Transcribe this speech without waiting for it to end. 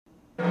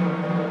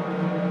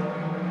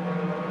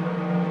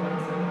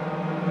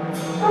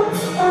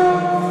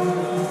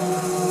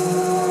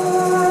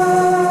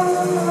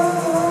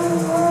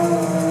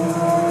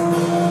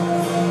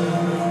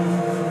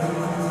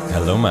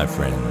Hello, my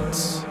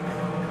friends.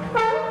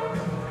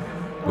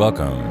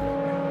 Welcome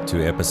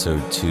to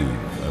episode 2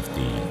 of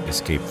the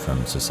Escape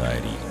from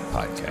Society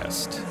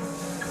podcast.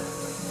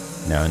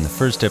 Now, in the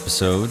first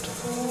episode,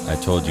 I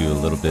told you a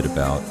little bit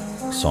about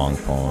song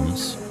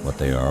poems, what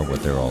they are,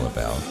 what they're all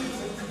about.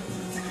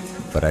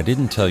 But I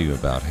didn't tell you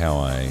about how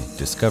I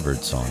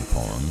discovered song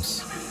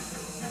poems.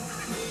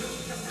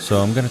 So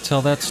I'm going to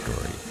tell that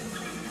story.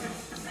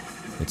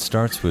 It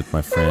starts with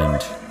my friend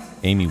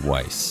Amy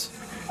Weiss.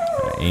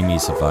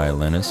 Amy's a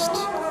violinist,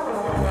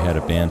 and we had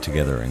a band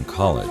together in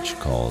college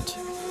called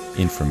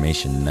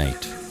Information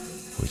Night,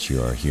 which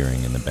you are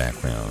hearing in the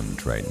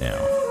background right now.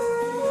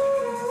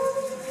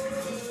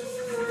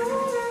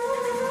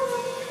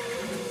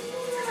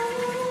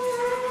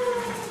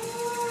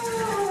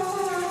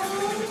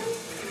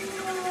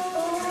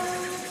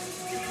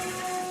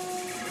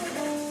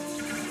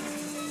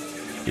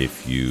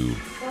 If you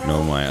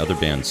know my other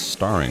band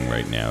Starring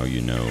right now,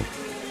 you know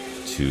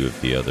two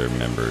of the other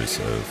members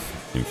of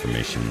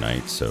Information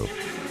Night, so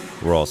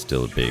we're all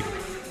still a big,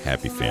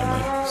 happy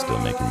family, still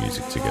making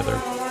music together.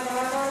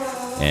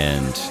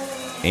 And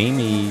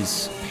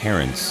Amy's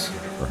parents,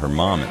 or her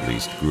mom at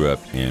least, grew up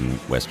in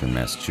Western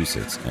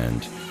Massachusetts,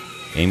 and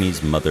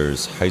Amy's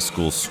mother's high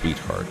school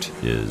sweetheart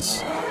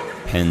is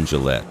Penn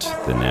Jillette,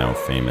 the now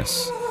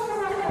famous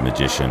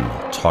magician,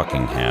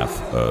 talking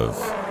half of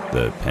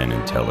the Penn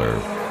and Teller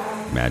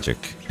Magic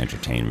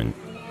Entertainment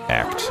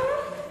act.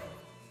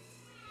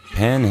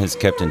 Penn has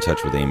kept in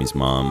touch with Amy's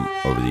mom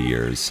over the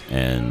years,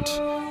 and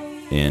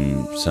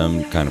in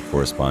some kind of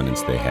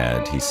correspondence they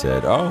had, he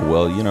said,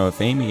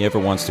 if Amy ever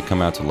wants to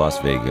come out to Las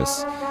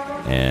Vegas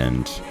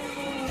and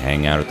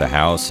hang out at the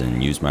house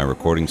and use my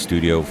recording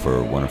studio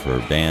for one of her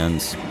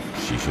bands,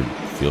 she should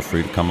feel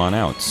free to come on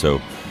out.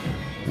 So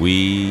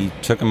we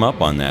took him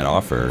up on that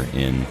offer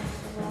in,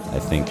 I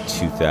think,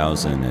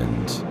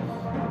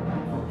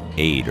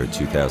 2008 or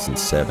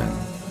 2007.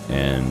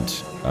 And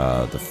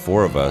the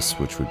four of us,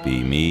 which would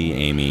be me,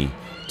 Amy,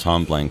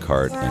 Tom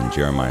Blancart, and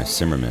Jeremiah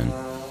Simmerman,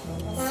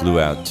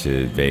 flew out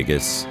to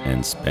Vegas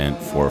and spent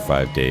 4 or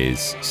 5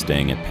 days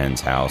staying at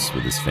Penn's house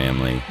with his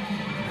family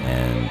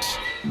and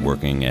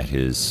working at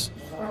his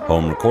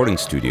home recording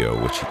studio,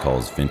 which he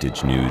calls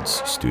Vintage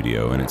Nudes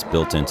Studio, and it's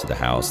built into the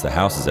house. The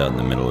house is out in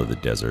the middle of the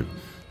desert.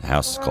 The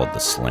house is called The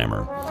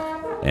Slammer.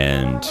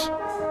 And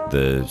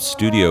the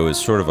studio is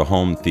sort of a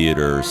home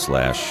theater /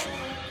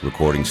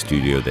 recording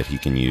studio that he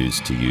can use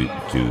to do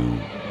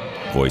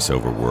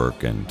voiceover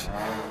work and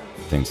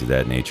things of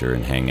that nature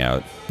and hang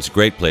out. It's a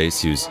great place.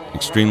 He was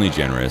extremely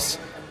generous,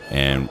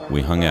 and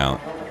we hung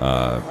out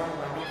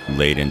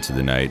late into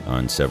the night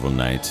on several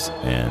nights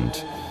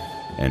and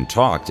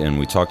talked, and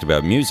we talked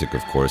about music,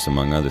 of course,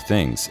 among other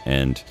things.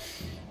 And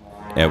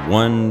at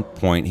one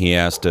point he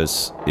asked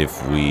us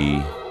if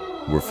we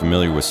were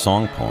familiar with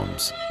song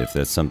poems, if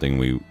that's something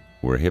we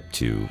were hip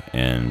to,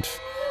 and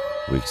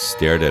we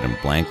stared at him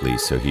blankly,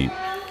 so he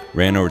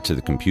ran over to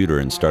the computer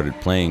and started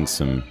playing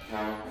some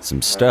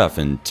stuff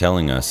and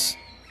telling us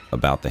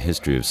about the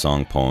history of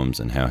song poems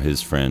and how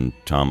his friend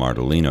Tom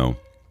Ardolino,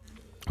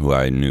 who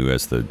I knew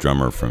as the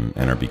drummer from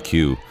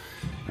NRBQ,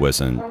 was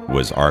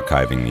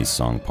archiving these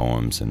song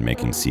poems and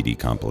making CD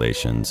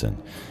compilations, and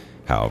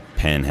how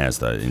Penn has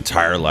the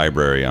entire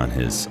library on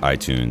his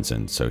iTunes,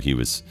 and so he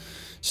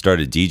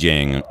started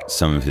DJing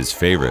some of his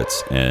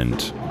favorites,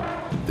 and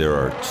there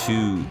are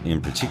two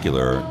in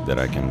particular that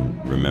I can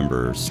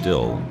remember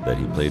still that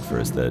he played for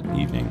us that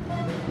evening.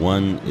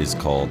 One is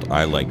called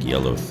I Like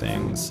Yellow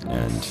Things,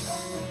 and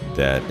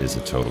that is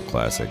a total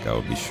classic.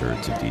 I'll be sure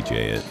to DJ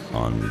it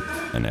on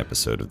an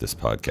episode of this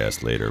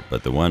podcast later.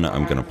 But the one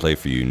I'm going to play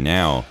for you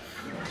now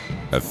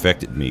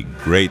affected me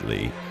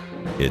greatly.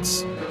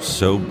 It's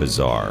so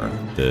bizarre.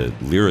 The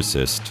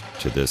lyricist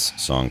to this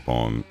song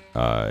poem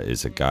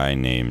is a guy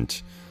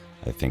named,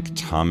 I think,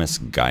 Thomas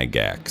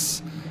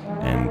Guygax.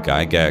 And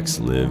Guygax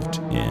lived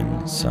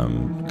in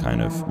some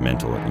kind of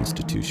mental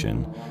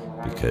institution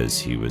because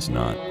he was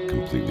not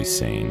completely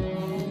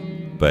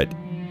sane. But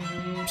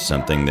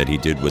something that he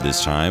did with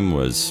his time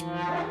was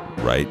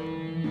write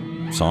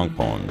song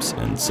poems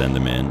and send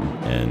them in.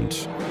 And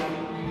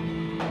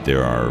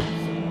there are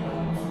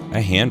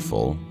a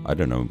handful, I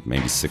don't know,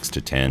 maybe 6 to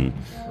 10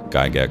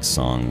 Guygax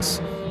songs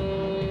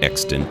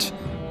extant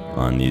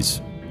on these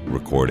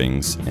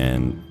recordings,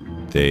 and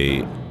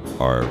they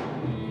are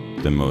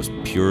the most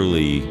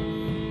purely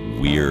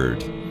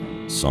weird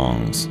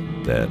songs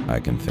that I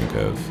can think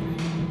of.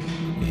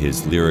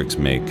 His lyrics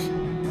make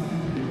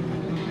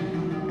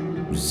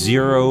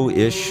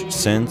zero-ish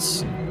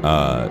sense.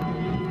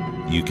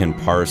 You can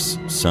parse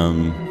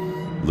some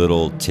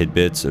little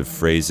tidbits of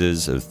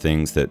phrases of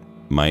things that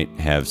might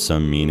have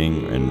some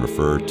meaning and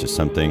refer to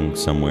something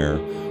somewhere,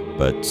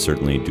 but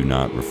certainly do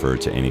not refer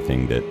to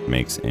anything that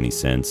makes any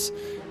sense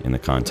in the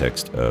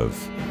context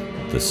of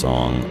the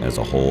song as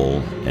a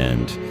whole.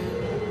 And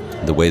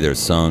the way they're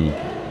sung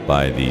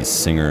by these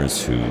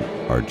singers who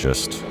are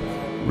just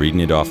reading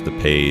it off the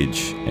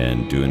page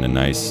and doing a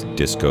nice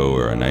disco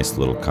or a nice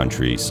little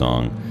country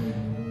song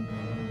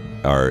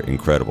are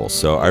incredible.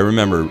 So I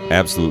remember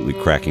absolutely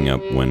cracking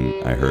up when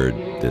I heard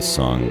this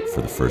song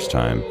for the first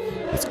time.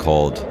 It's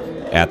called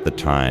At the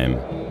Time,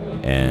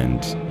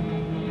 and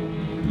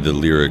the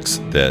lyrics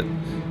that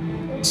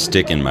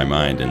stick in my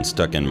mind and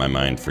stuck in my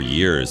mind for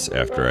years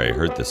after I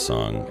heard this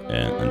song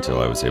and until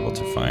I was able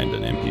to find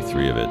an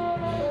MP3 of it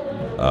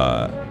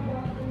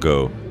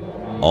go,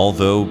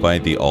 although by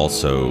the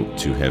also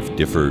to have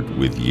differed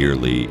with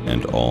yearly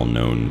and all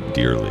known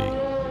dearly.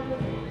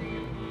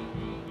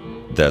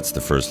 That's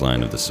the first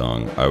line of the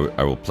song.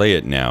 I will play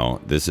it now.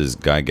 This is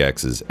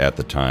Guygax's At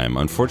the Time.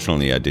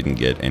 Unfortunately, I didn't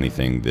get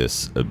anything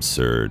this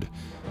absurd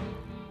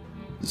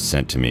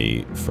sent to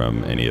me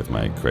from any of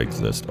my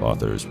Craigslist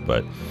authors,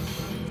 but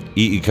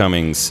E.E.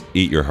 Cummings,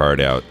 Eat Your Heart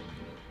Out.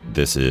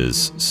 This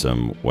is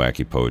some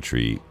wacky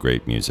poetry,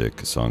 great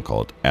music, a song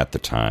called At the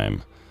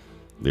Time.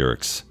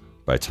 Lyrics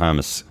by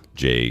Thomas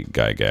J.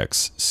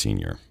 Guygax,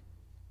 Sr.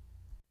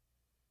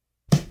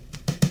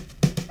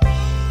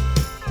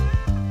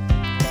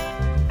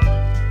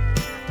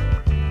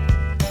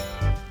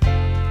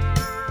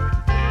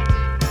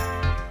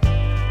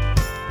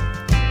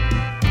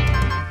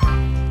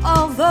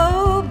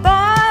 Although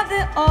by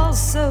the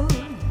also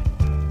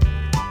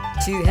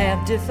to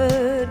have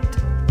differed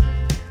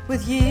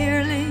with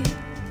yearly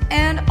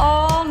and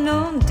all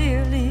known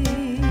dearly,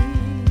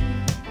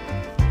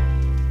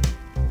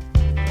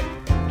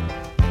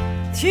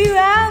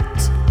 throughout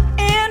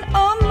and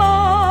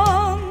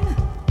among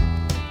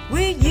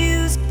we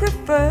use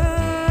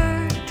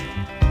preferred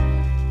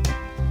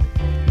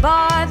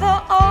by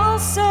the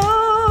also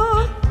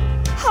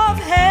of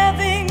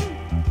having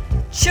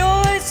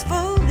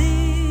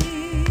choicefully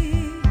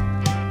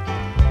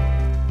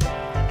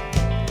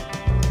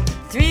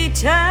 3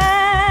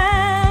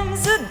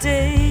 times a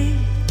day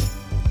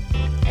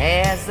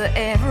as the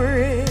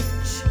average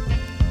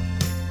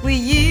we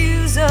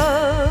use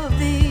of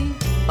the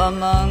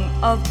among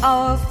of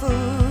our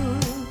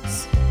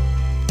foods,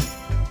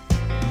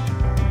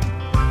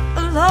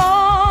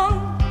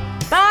 along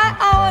by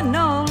our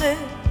knowledge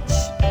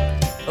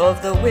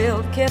of the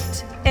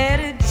well-kept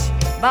adage,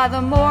 by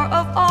the more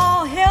of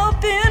all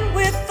helping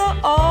with the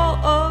all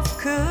of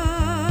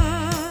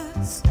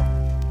goods,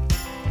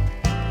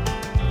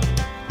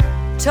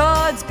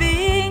 towards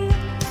being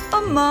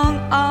among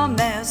our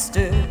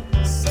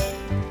masters,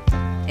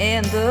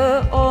 and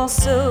the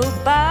also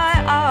by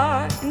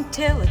our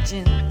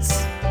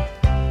intelligence,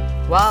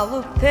 while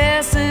the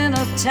passing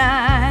of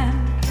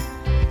time,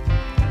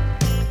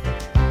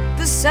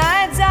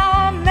 besides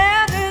our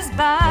matters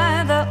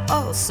by the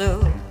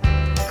also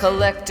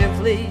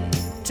collectively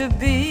to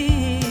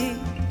be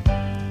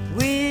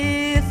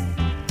with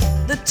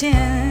the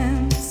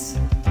tense.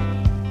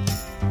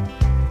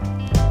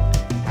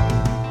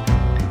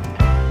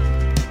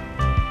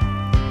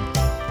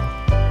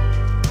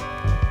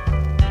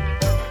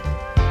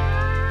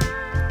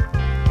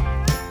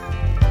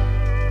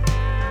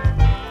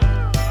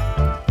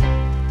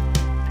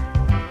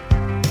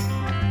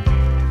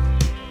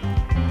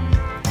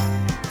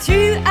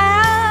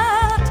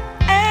 Throughout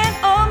and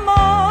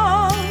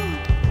among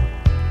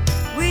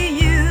we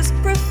use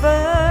preferred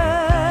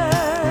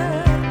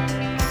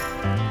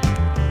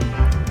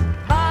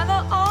by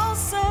the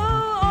also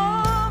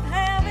of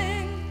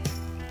having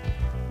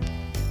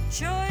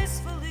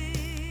choicefully.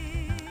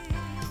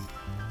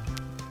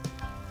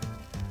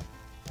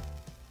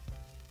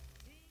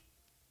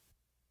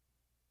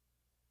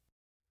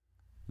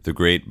 The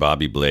great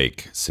Bobby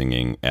Blake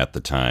singing At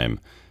the Time.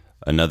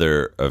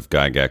 Another of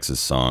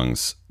Guygax's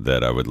songs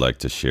that I would like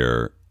to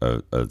share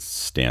a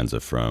stanza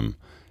from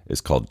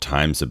is called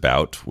Times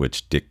About,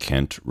 which Dick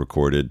Kent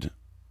recorded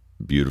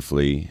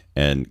beautifully.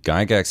 And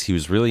Guygax, he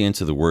was really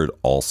into the word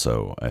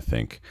also, I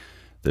think.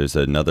 There's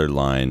another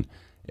line,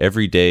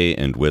 every day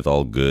and with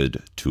all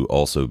good, to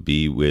also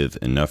be with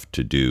enough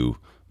to do,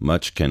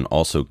 much can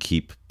also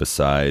keep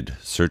beside,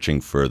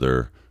 searching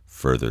further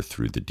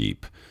through the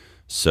deep.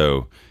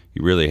 So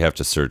you really have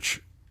to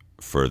search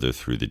further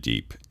through the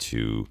deep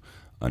to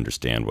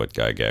understand what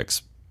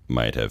Guygax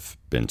might have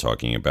been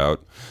talking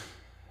about.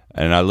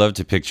 And I love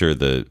to picture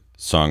the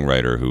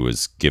songwriter who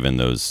was given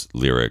those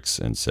lyrics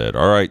and said,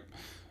 all right,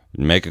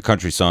 make a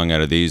country song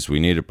out of these.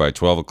 We need it by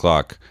 12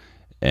 o'clock.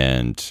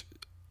 And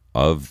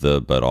of the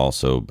but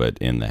also, but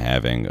in the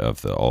having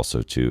of the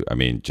also too. I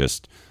mean,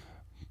 just,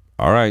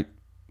 all right,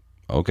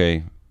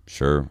 okay,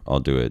 sure, I'll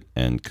do it.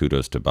 And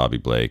kudos to Bobby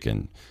Blake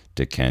and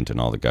Dick Kent and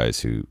all the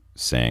guys who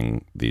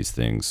sang these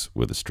things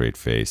with a straight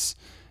face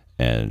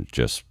and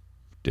just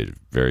did it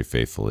very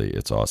faithfully.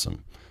 It's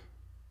awesome.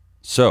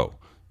 So,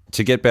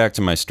 to get back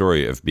to my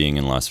story of being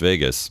in Las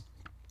Vegas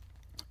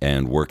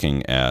and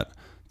working at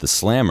the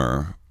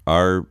Slammer,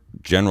 our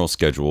general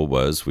schedule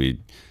was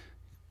we'd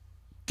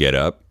get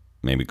up,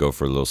 maybe go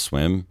for a little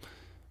swim,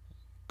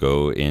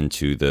 go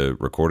into the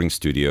recording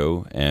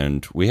studio,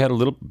 and we had a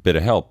little bit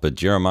of help, but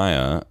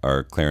Jeremiah,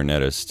 our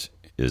clarinetist,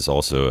 is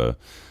also a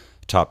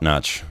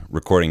top-notch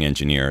recording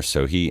engineer,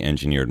 so he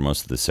engineered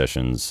most of the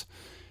sessions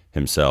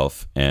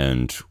himself,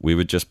 and we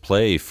would just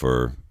play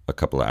for a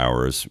couple of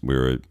hours. We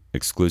were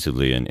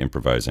exclusively an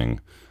improvising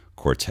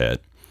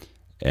quartet,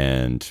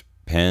 and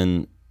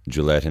Penn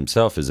Jillette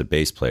himself is a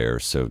bass player,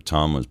 so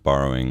Tom was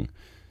borrowing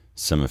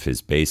some of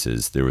his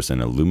basses. There was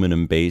an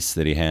aluminum bass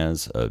that he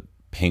has, a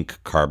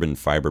pink carbon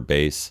fiber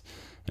bass,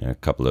 and a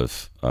couple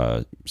of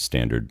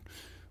standard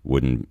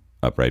wooden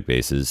upright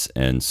basses,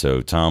 and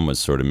so Tom was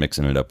sort of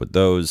mixing it up with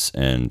those,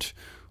 and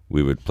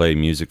we would play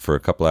music for a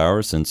couple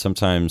hours, and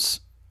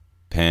sometimes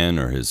Penn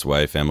or his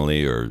wife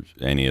Emily or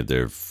any of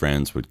their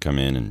friends would come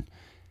in and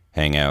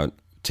hang out.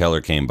 Teller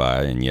came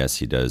by, and yes,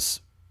 he does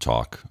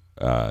talk,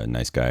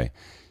 nice guy.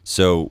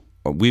 So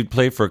we'd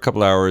play for a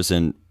couple hours,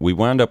 and we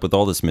wound up with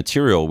all this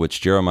material,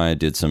 which Jeremiah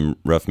did some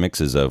rough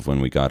mixes of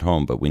when we got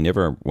home, but we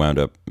never wound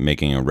up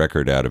making a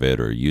record out of it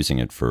or using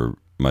it for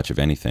much of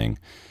anything.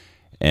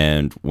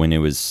 And when it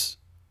was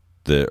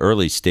the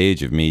early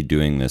stage of me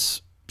doing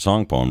this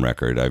song poem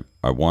record,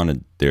 I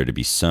wanted there to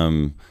be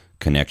some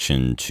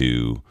connection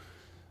to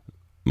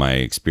my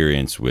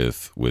experience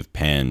with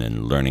Penn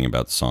and learning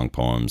about the song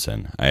poems.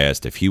 And I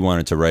asked if he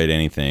wanted to write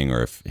anything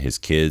or if his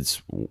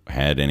kids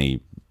had any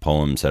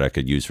poems that I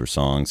could use for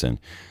songs. And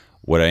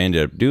what I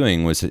ended up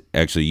doing was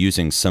actually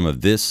using some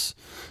of this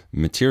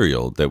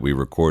material that we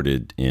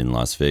recorded in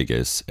Las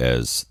Vegas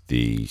as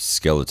the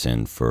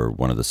skeleton for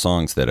one of the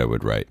songs that I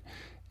would write.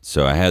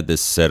 So I had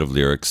this set of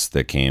lyrics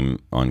that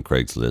came on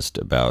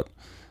Craigslist about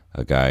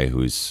a guy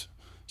who's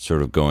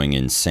sort of going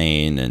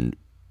insane and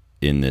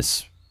in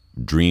this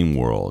dream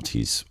world.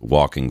 He's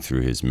walking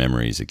through his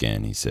memories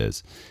again, he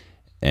says.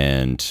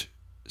 And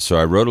so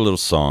I wrote a little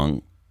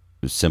song,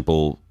 a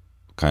simple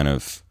kind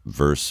of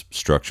verse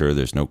structure.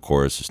 There's no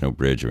chorus, there's no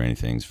bridge or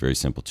anything. It's a very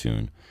simple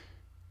tune.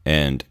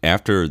 And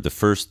after the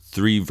first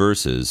 3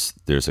 verses,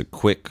 there's a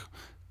quick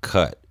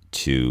cut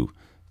to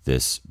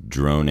this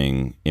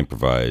droning,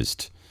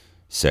 improvised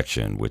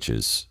section, which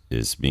is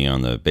me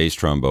on the bass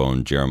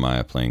trombone,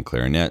 Jeremiah playing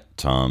clarinet,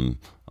 Tom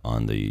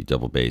on the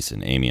double bass,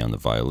 and Amy on the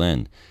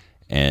violin.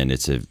 And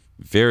it's a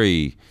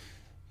very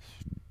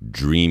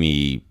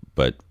dreamy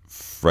but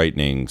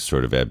frightening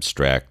sort of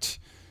abstract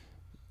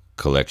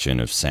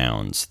collection of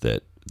sounds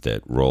that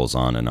rolls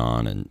on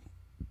and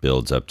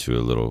builds up to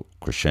a little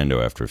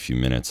crescendo after a few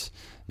minutes.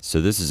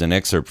 So this is an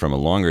excerpt from a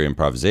longer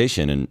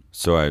improvisation, and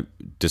so I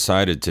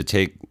decided to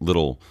take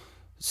little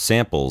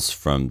samples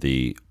from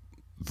the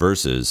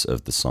verses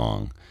of the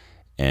song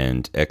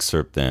and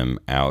excerpt them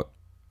out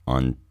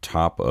on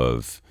top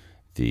of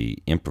the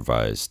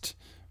improvised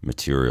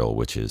material,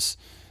 which is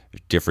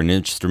different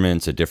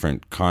instruments, a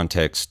different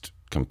context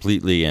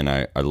completely. And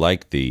I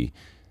like the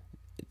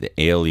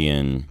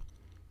alien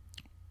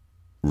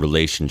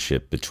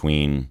relationship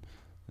between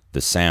the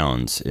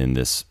sounds in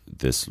this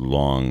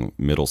long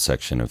middle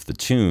section of the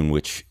tune,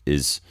 which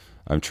is,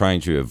 I'm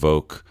trying to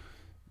evoke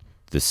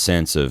the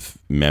sense of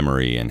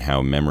memory and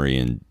how memory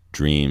and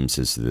dreams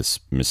is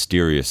this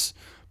mysterious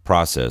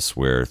process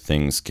where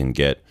things can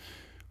get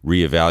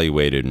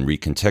reevaluated and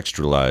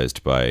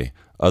recontextualized by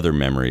other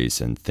memories,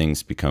 and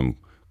things become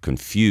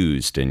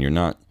confused, and you're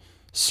not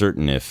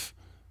certain if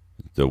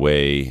the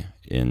way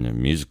in a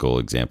musical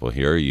example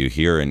here, you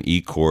hear an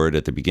E chord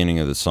at the beginning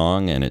of the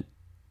song and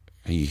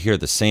you hear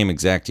the same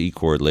exact E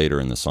chord later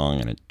in the song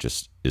and it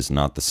just is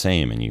not the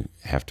same, and you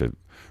have to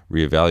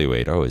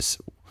reevaluate,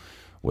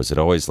 was it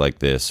always like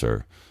this,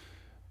 or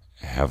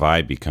have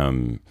I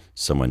become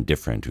someone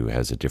different who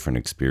has a different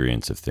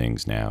experience of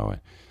things now?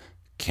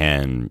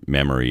 Can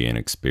memory and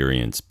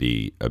experience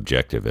be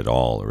objective at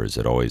all, or is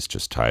it always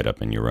just tied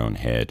up in your own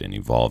head and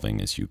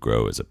evolving as you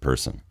grow as a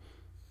person?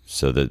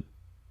 So the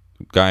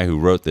guy who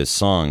wrote this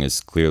song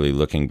is clearly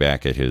looking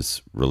back at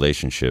his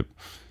relationship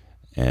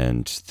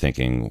and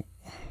thinking,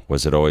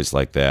 was it always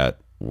like that?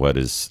 What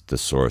is the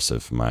source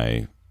of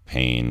my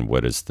pain?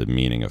 What is the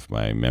meaning of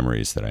my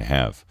memories that I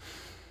have?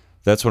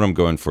 That's what I'm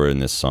going for in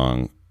this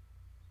song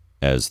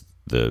as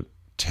the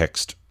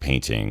text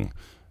painting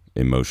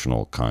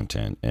emotional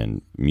content.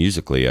 And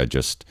musically, I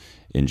just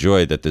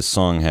enjoy that this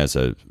song has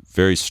a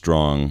very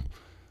strong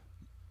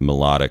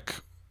melodic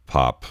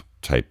pop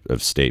type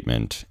of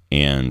statement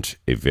and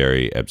a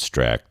very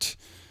abstract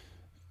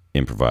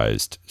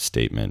improvised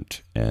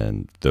statement.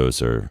 And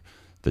those are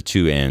the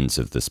two ends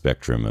of the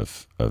spectrum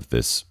of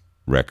this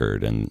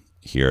record. And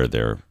here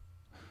they're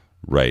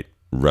right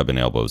rubbing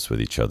elbows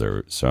with each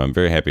other. So I'm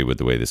very happy with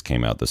the way this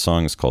came out. The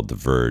song is called The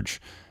Verge.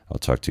 I'll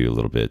talk to you a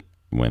little bit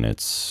when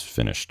it's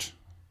finished.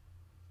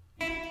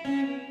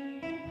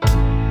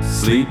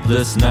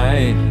 Sleepless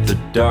night, the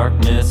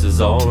darkness is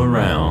all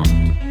around.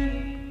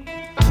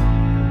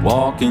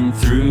 Walking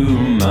through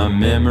my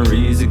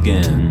memories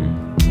again.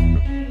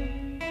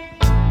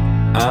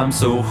 I'm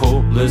so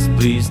hopeless,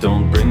 please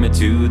don't bring me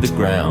to the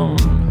ground.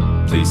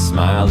 Please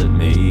smile at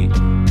me,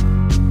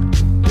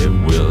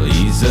 it will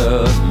ease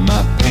up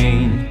my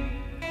pain.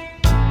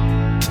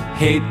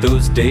 Hate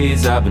those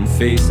days I've been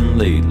facing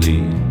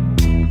lately.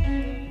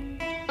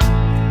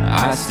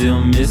 I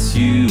still miss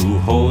you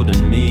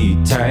holding me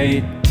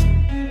tight.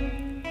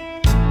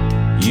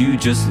 You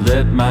just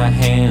let my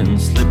hand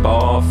slip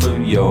off of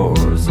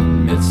yours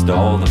amidst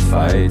all the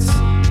fights.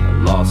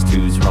 I lost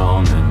who's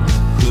wrong and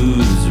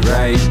who's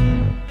right.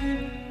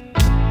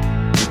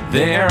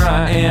 There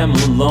I am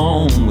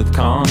alone with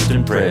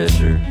constant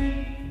pressure.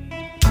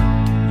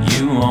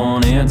 You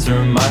won't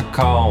answer my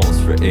calls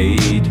for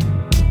aid.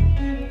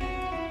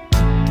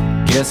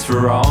 Guess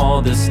for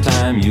all this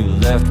time you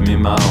left me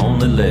my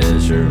only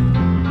leisure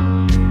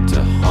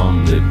to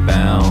humbly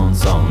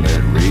bounce on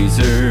that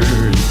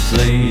razor's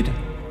blade.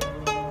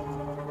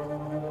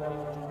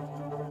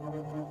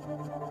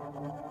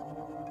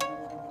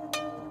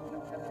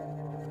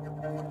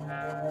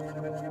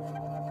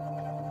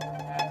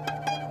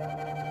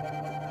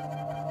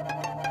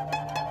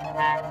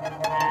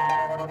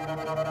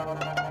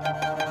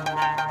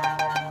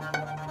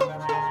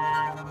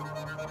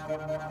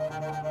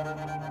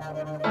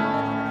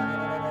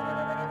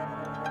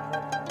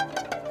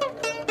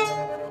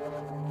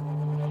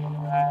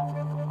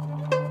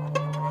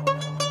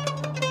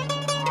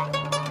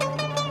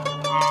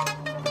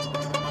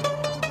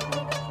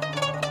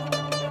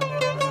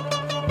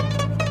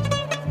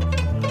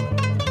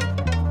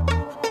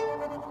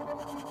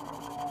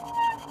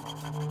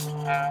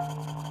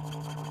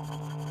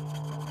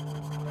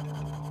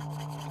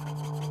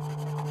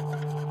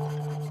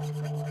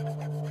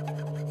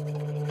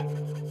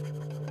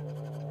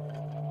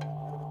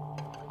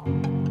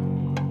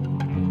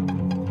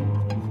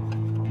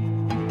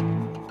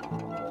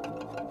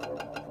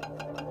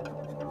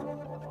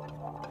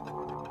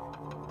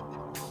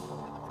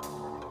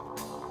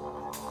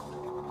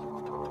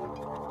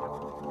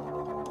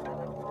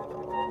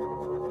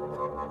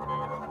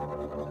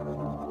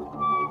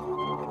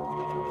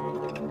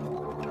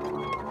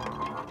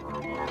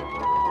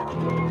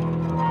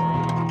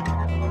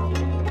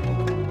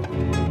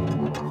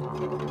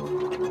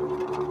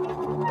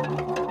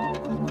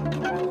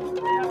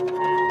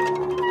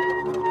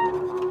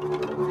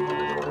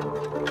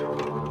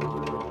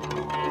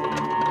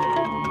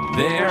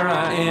 There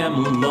I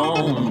am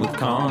alone with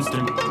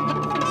constant.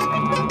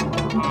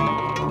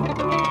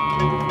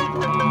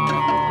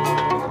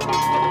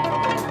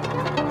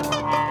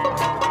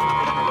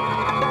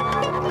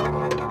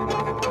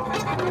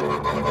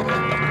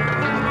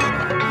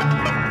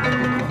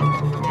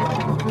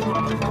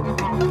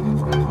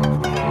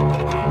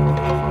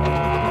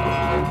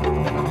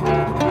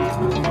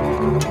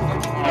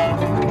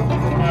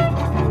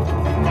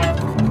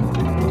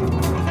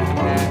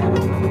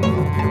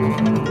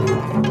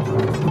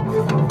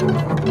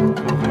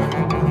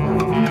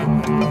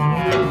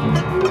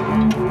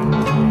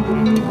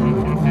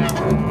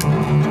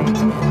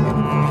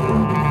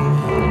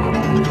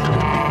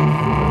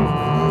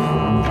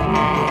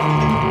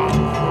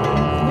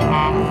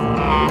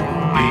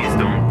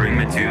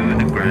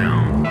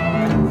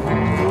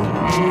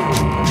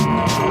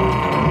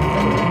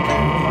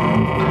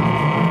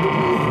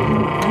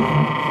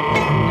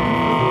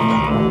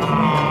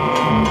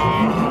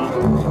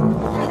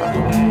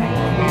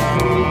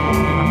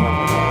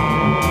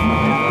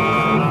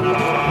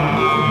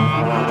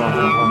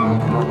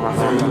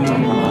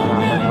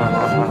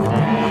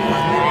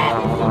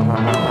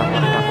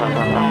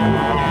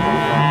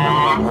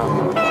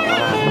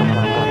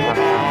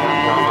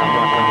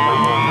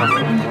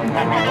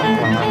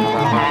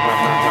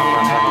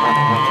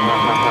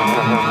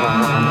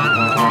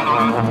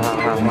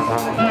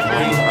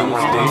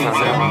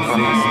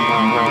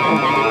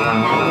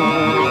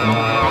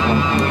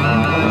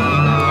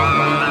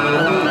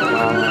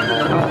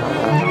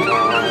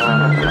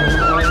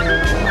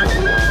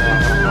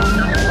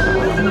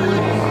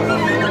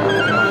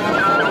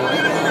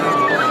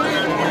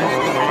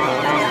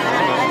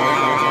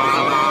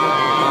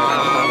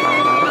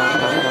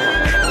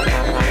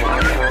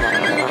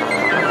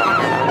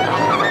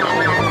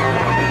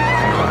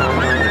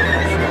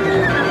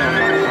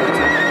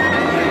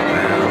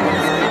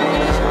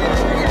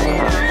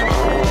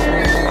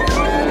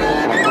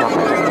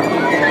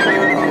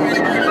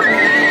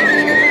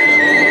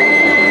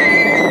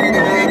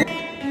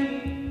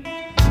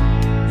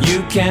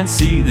 Can't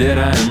see that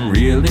I'm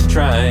really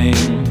trying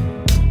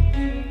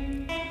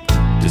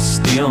to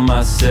steal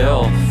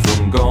myself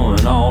from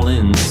going all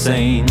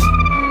insane.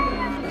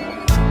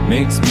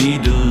 Makes me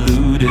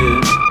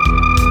deluded.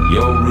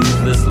 Your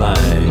ruthless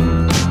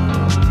lying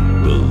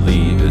will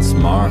leave its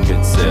mark,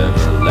 its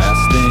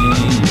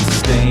everlasting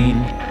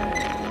stain.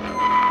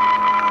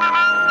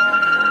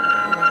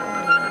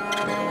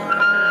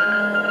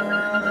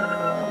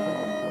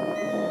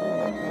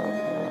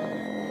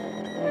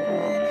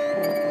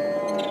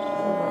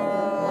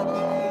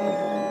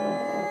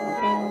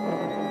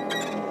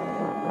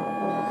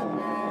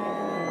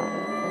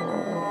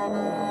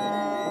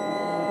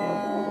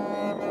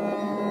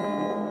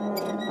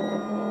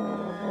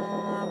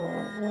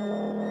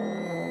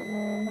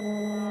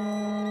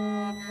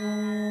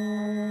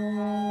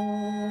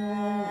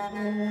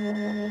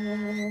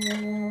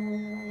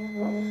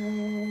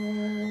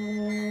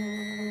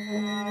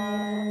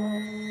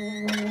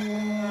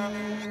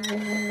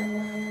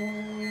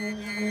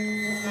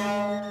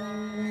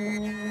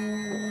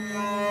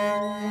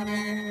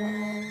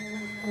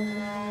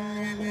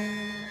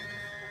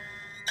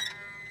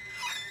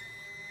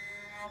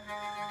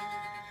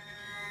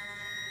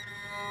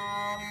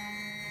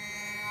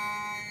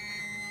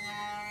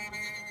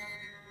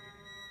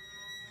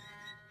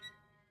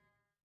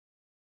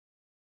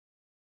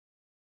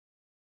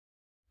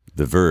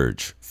 The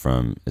Verge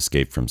from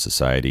Escape from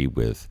Society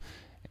with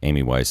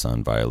Amy Weiss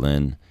on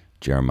violin,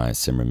 Jeremiah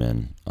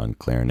Zimmerman on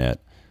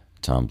clarinet,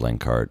 Tom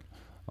Blancart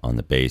on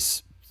the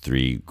bass,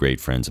 three great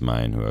friends of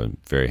mine who I'm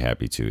very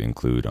happy to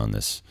include on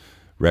this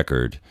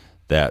record.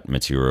 That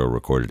material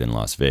recorded in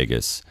Las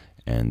Vegas,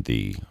 and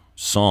the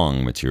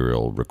song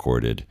material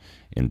recorded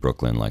in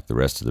Brooklyn like the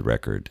rest of the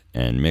record,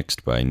 and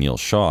mixed by Neil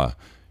Shaw.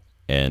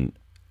 And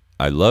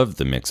I love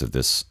the mix of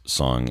this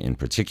song in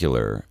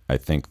particular. I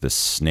think the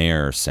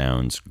snare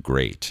sounds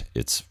great.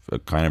 It's a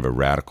kind of a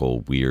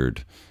radical,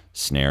 weird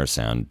snare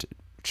sound,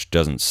 which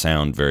doesn't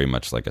sound very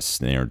much like a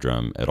snare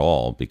drum at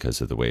all because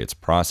of the way it's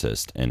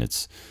processed, and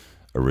it's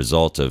a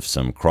result of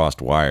some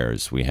crossed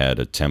wires. We had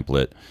a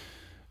template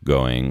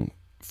going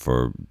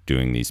for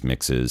doing these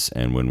mixes,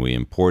 and when we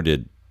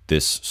imported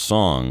this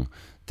song,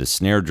 the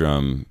snare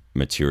drum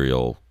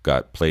material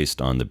got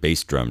placed on the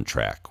bass drum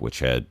track, which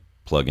had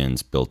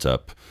plugins built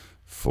up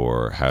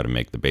for how to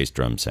make the bass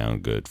drum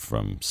sound good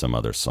from some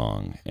other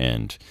song,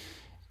 and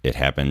it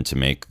happened to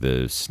make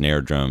the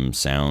snare drum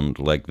sound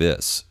like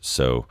this.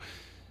 So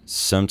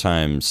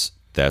sometimes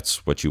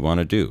that's what you want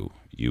to do.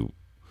 You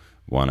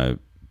want to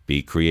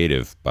be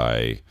creative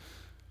by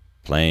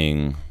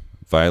playing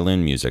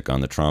violin music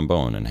on the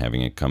trombone and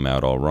having it come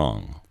out all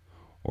wrong.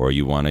 Or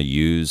you want to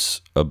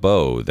use a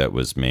bow that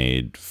was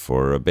made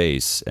for a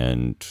bass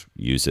and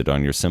use it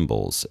on your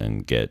cymbals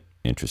and get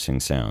interesting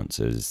sounds.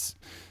 Is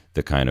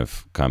the kind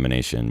of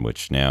combination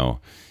which now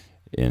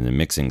in the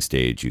mixing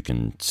stage you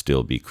can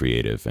still be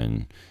creative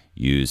and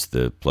use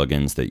the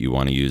plugins that you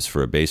want to use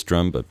for a bass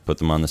drum, but put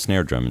them on the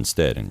snare drum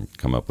instead and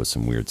come up with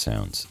some weird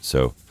sounds.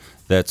 So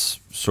that's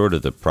sort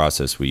of the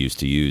process we used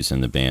to use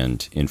in the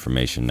band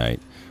Information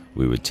Night.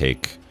 We would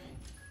take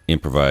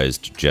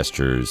improvised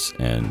gestures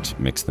and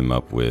mix them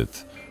up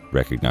with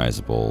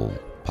recognizable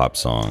pop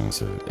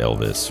songs of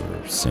Elvis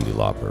or Cyndi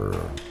Lauper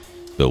or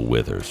Bill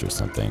Withers or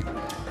something.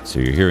 So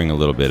you're hearing a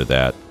little bit of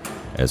that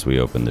as we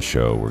open the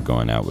show. We're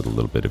going out with a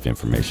little bit of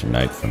Information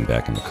Night from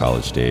back in the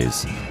college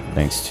days.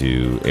 Thanks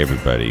to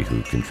everybody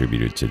who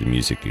contributed to the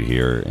music you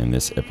hear in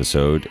this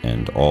episode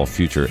and all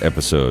future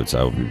episodes.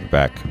 I will be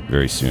back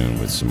very soon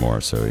with some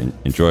more, so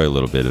enjoy a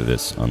little bit of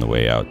this on the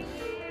way out.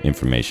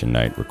 Information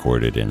Night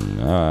recorded in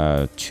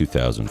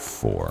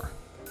 2004.